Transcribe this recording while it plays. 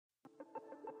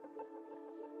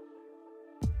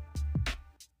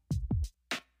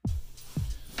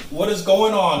What is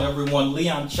going on, everyone?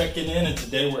 Leon checking in, and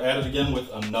today we're at it again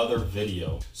with another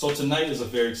video. So tonight is a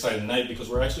very exciting night because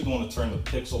we're actually going to turn the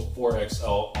Pixel 4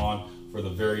 XL on for the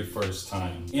very first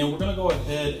time. And we're going to go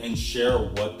ahead and share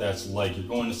what that's like. You're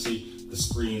going to see the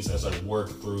screens as I work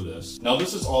through this. Now,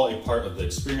 this is all a part of the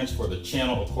experience for the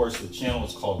channel. Of course, the channel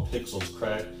is called Pixel's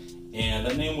Crack, and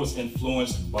that name was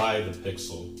influenced by the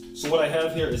Pixel. So what I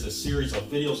have here is a series of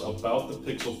videos about the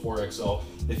Pixel 4 XL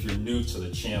if you're new to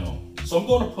the channel. So I'm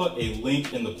going to put a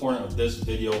link in the corner of this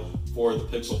video for the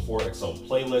Pixel 4 XL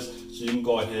playlist, so you can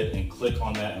go ahead and click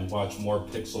on that and watch more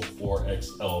Pixel 4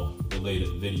 XL related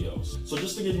videos. So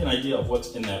just to give you an idea of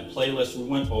what's in that playlist, we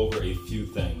went over a few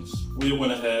things. We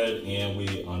went ahead and we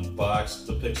unboxed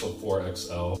the Pixel 4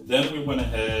 XL. Then we went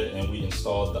ahead and we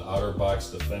installed the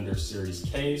Otterbox Defender Series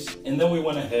case. And then we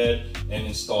went ahead and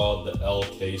installed the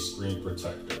LK screen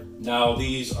protector. Now,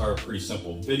 these are pretty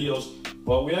simple videos,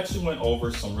 but we actually went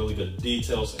over some really good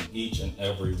details in each and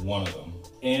every one of them.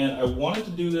 And I wanted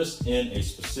to do this in a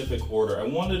specific order. I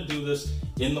wanted to do this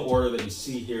in the order that you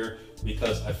see here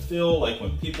because I feel like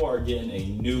when people are getting a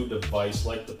new device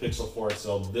like the Pixel 4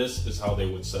 XL, this is how they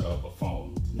would set up a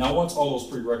phone. Now, once all those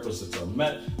prerequisites are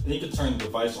met, then you can turn the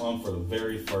device on for the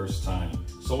very first time.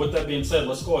 So with that being said,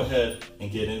 let's go ahead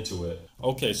and get into it.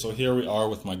 Okay, so here we are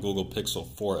with my Google Pixel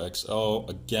 4 XL.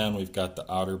 Again, we've got the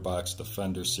Otterbox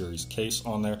Defender Series case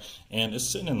on there, and it's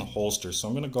sitting in the holster. So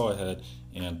I'm gonna go ahead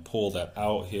and pull that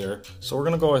out here. So we're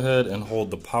gonna go ahead and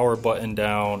hold the power button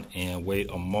down and wait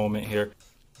a moment here.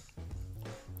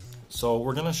 So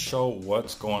we're gonna show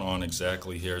what's going on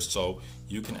exactly here so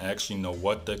you can actually know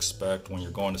what to expect when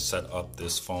you're going to set up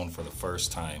this phone for the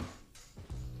first time.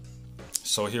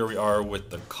 So here we are with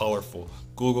the colorful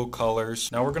Google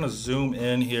colors. Now we're gonna zoom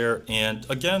in here, and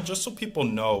again, just so people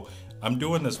know, I'm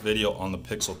doing this video on the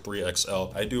Pixel 3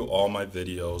 XL. I do all my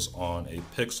videos on a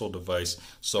Pixel device.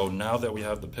 So now that we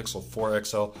have the Pixel 4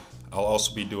 XL, I'll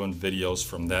also be doing videos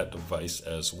from that device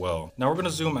as well. Now we're gonna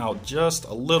zoom out just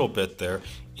a little bit there,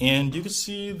 and you can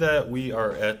see that we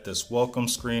are at this welcome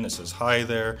screen. It says hi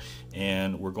there,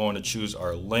 and we're going to choose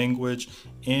our language,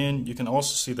 and you can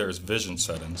also see there's vision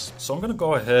settings. So I'm gonna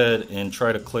go ahead and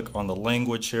try to click on the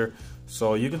language here.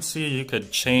 So you can see you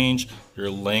could change your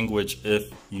language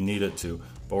if you needed to,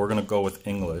 but we're gonna go with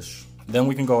English. Then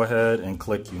we can go ahead and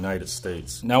click United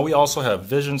States. Now we also have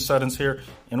vision settings here,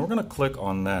 and we're gonna click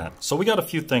on that. So we got a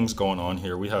few things going on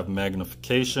here. We have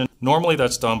magnification. Normally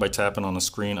that's done by tapping on the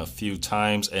screen a few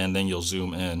times and then you'll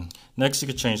zoom in. Next, you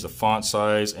can change the font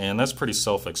size, and that's pretty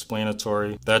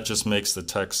self-explanatory. That just makes the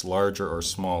text larger or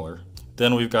smaller.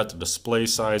 Then we've got the display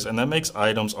size, and that makes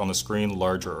items on the screen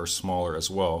larger or smaller as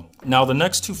well. Now the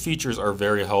next two features are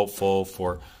very helpful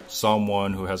for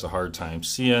someone who has a hard time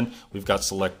seeing. We've got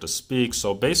select to speak.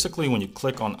 So basically when you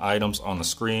click on items on the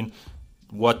screen,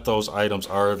 what those items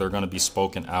are, they're going to be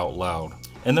spoken out loud.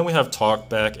 And then we have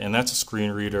talkback, and that's a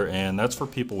screen reader, and that's for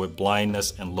people with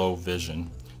blindness and low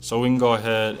vision. So we can go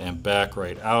ahead and back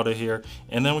right out of here,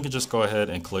 and then we can just go ahead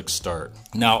and click start.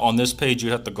 Now on this page, you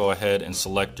have to go ahead and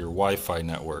select your Wi-Fi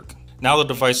network. Now the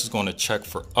device is going to check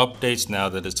for updates now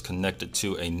that it's connected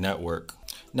to a network.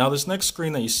 Now this next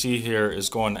screen that you see here is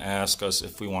going to ask us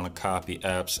if we want to copy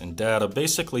apps and data.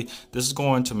 Basically, this is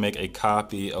going to make a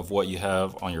copy of what you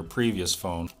have on your previous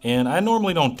phone. And I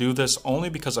normally don't do this only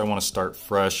because I want to start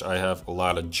fresh. I have a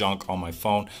lot of junk on my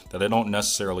phone that I don't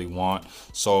necessarily want.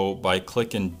 So by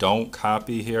clicking don't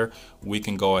copy here, we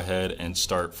can go ahead and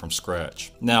start from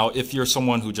scratch. Now, if you're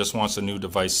someone who just wants a new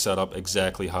device set up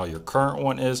exactly how your current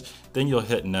one is, then you'll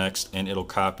hit next and it'll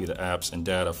copy the apps and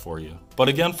data for you. But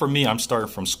again, for me, I'm starting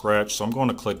from scratch, so I'm going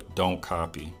to click don't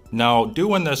copy. Now,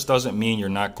 doing this doesn't mean you're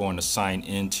not going to sign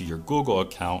into your Google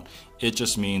account. It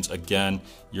just means, again,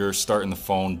 you're starting the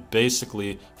phone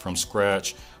basically from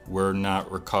scratch. We're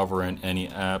not recovering any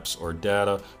apps or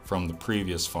data from the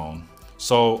previous phone.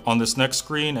 So on this next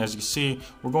screen, as you see,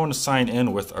 we're going to sign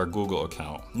in with our Google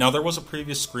account. Now there was a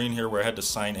previous screen here where I had to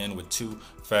sign in with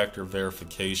two-factor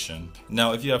verification.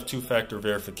 Now if you have two-factor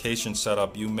verification set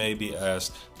up, you may be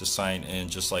asked to sign in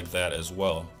just like that as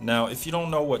well. Now if you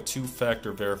don't know what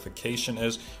two-factor verification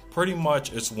is, pretty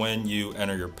much it's when you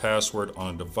enter your password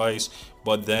on a device,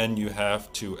 but then you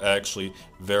have to actually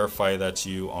verify that's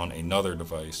you on another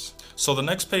device. So the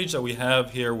next page that we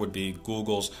have here would be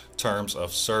Google's terms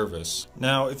of service.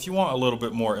 Now, if you want a little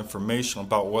bit more information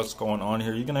about what's going on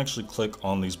here, you can actually click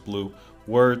on these blue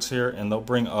words here and they'll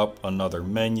bring up another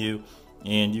menu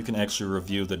and you can actually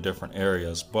review the different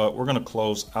areas. But we're going to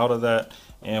close out of that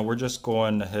and we're just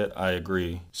going to hit I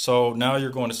agree. So now you're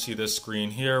going to see this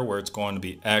screen here where it's going to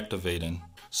be activating.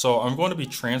 So I'm going to be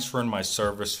transferring my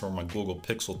service from my Google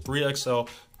Pixel 3 XL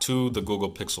to the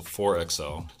Google Pixel 4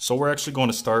 XL. So we're actually going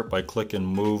to start by clicking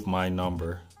Move My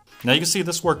Number. Now you can see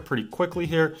this worked pretty quickly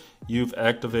here. You've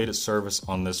activated service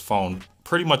on this phone,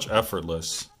 pretty much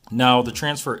effortless. Now the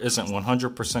transfer isn't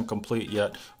 100% complete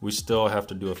yet. We still have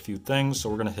to do a few things, so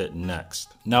we're going to hit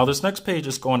next. Now this next page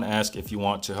is going to ask if you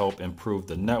want to help improve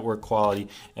the network quality,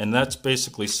 and that's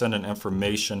basically sending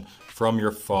information from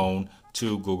your phone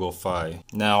to Google Fi.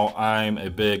 Now I'm a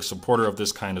big supporter of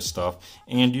this kind of stuff,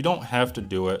 and you don't have to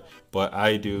do it, but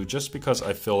I do just because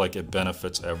I feel like it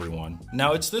benefits everyone.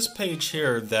 Now it's this page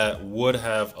here that would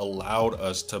have allowed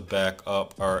us to back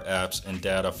up our apps and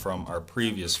data from our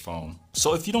previous phone.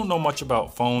 So if you don't know much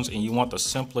about phones and you want the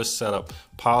simplest setup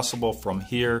possible from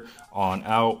here on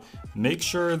out, make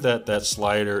sure that that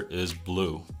slider is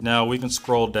blue. Now we can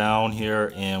scroll down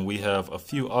here and we have a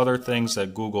few other things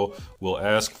that Google will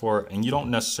ask for, and you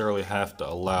don't necessarily have to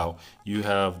allow. You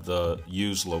have the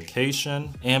use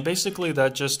location, and basically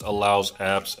that just allows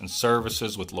apps and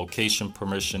services with location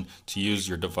permission to use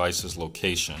your device's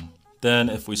location. Then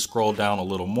if we scroll down a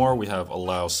little more, we have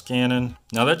allow scanning.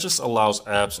 Now that just allows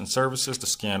apps and services to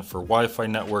scan for Wi-Fi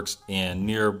networks and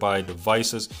nearby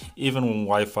devices, even when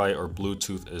Wi-Fi or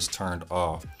Bluetooth is turned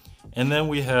off. And then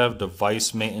we have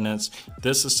device maintenance.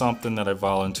 This is something that I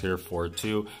volunteer for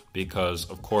too, because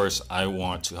of course I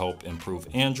want to help improve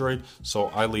Android, so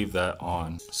I leave that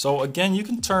on. So again, you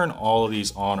can turn all of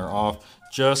these on or off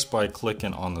just by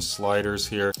clicking on the sliders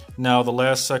here. Now the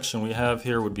last section we have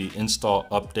here would be install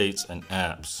updates and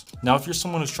apps. Now if you're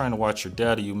someone who's trying to watch your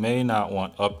data, you may not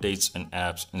want updates and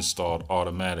apps installed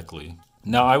automatically.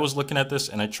 Now I was looking at this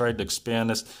and I tried to expand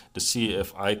this to see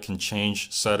if I can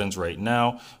change settings right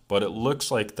now, but it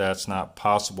looks like that's not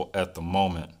possible at the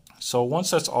moment. So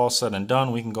once that's all said and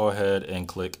done, we can go ahead and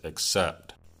click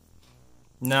accept.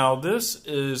 Now this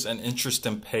is an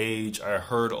interesting page I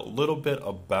heard a little bit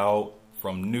about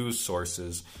from news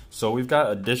sources. So we've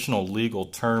got additional legal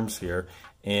terms here,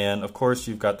 and of course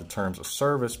you've got the terms of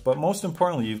service, but most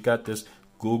importantly you've got this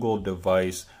Google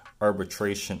Device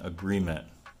Arbitration Agreement.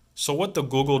 So what the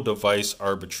Google Device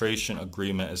Arbitration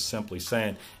Agreement is simply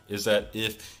saying is that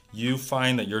if you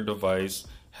find that your device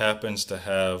happens to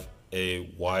have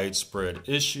a widespread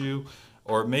issue,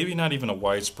 or maybe not even a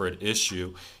widespread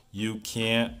issue, you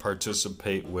can't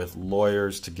participate with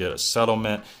lawyers to get a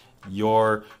settlement.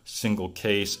 Your single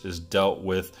case is dealt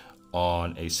with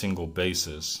on a single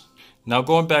basis. Now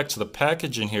going back to the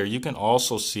packaging here, you can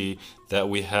also see that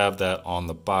we have that on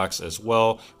the box as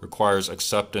well. Requires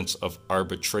acceptance of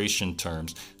arbitration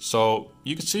terms. So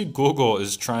you can see Google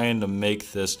is trying to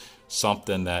make this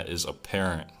something that is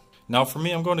apparent. Now for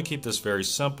me, I'm going to keep this very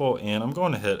simple and I'm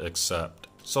going to hit accept.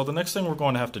 So the next thing we're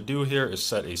going to have to do here is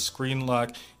set a screen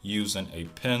lock using a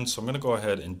pin. So I'm going to go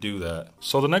ahead and do that.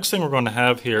 So the next thing we're going to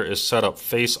have here is set up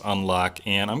face unlock,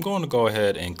 and I'm going to go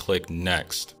ahead and click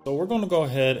next. So we're going to go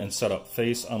ahead and set up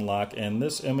face unlock, and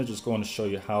this image is going to show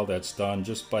you how that's done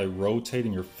just by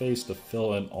rotating your face to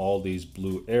fill in all these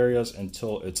blue areas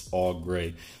until it's all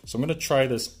gray. So I'm going to try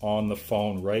this on the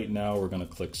phone right now. We're going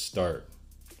to click start.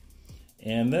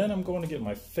 And then I'm going to get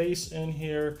my face in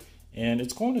here, and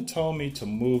it's going to tell me to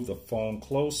move the phone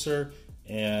closer,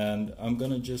 and I'm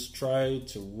going to just try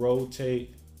to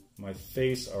rotate my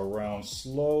face around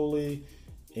slowly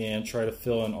and try to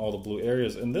fill in all the blue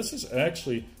areas. And this is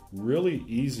actually really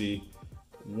easy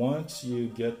once you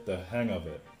get the hang of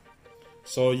it.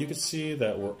 So you can see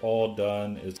that we're all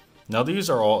done. Now these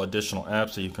are all additional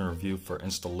apps that you can review for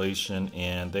installation,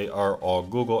 and they are all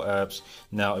Google apps.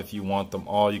 Now if you want them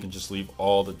all, you can just leave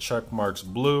all the check marks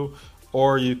blue,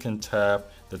 or you can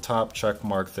tap the top check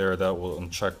mark there, that will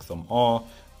uncheck them all,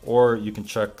 or you can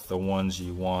check the ones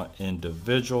you want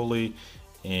individually,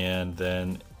 and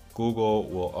then Google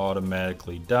will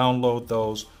automatically download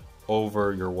those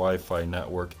over your Wi-Fi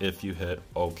network if you hit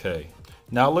OK.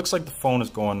 Now it looks like the phone is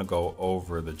going to go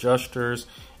over the gestures,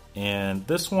 and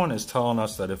this one is telling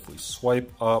us that if we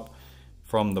swipe up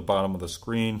from the bottom of the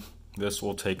screen, this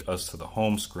will take us to the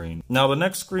home screen. Now the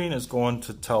next screen is going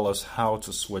to tell us how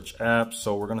to switch apps.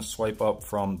 So we're going to swipe up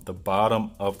from the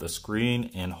bottom of the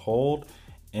screen and hold,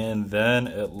 and then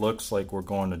it looks like we're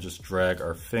going to just drag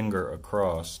our finger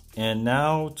across. And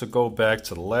now to go back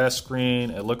to the last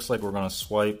screen, it looks like we're going to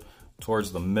swipe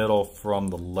towards the middle from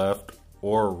the left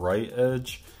or right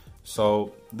edge.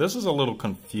 So this is a little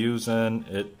confusing.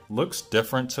 It looks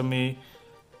different to me,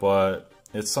 but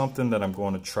it's something that I'm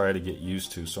going to try to get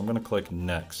used to. So I'm going to click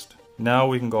next. Now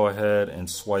we can go ahead and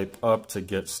swipe up to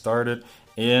get started.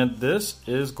 And this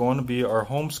is going to be our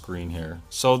home screen here.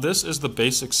 So this is the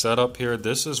basic setup here.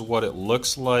 This is what it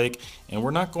looks like. And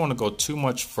we're not going to go too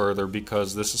much further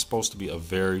because this is supposed to be a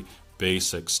very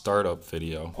basic startup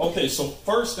video. Okay, so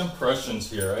first impressions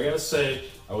here. I gotta say,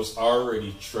 I was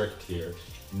already tricked here.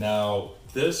 Now,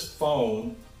 this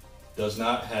phone does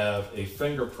not have a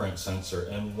fingerprint sensor,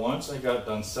 and once I got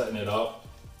done setting it up,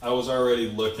 I was already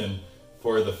looking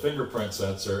for the fingerprint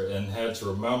sensor and had to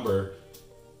remember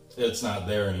it's not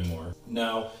there anymore.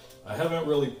 Now, I haven't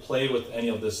really played with any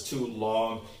of this too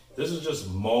long. This is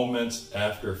just moments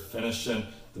after finishing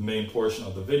the main portion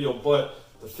of the video, but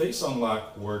the face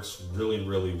unlock works really,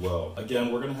 really well.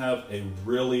 Again, we're gonna have a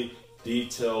really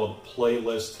detailed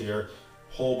playlist here,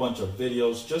 whole bunch of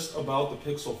videos just about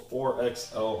the Pixel 4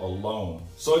 XL alone.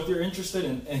 So if you're interested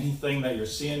in anything that you're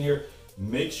seeing here,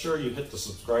 make sure you hit the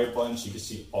subscribe button so you can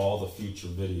see all the future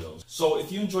videos. So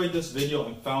if you enjoyed this video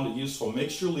and found it useful,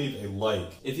 make sure to leave a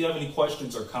like. If you have any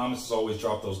questions or comments, as always,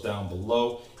 drop those down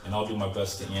below and I'll do my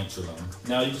best to answer them.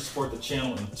 Now, you can support the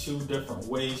channel in two different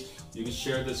ways. You can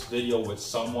share this video with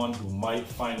someone who might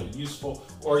find it useful,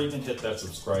 or you can hit that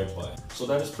subscribe button. So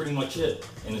that is pretty much it.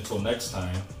 And until next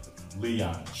time,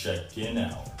 Leon checking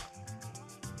out.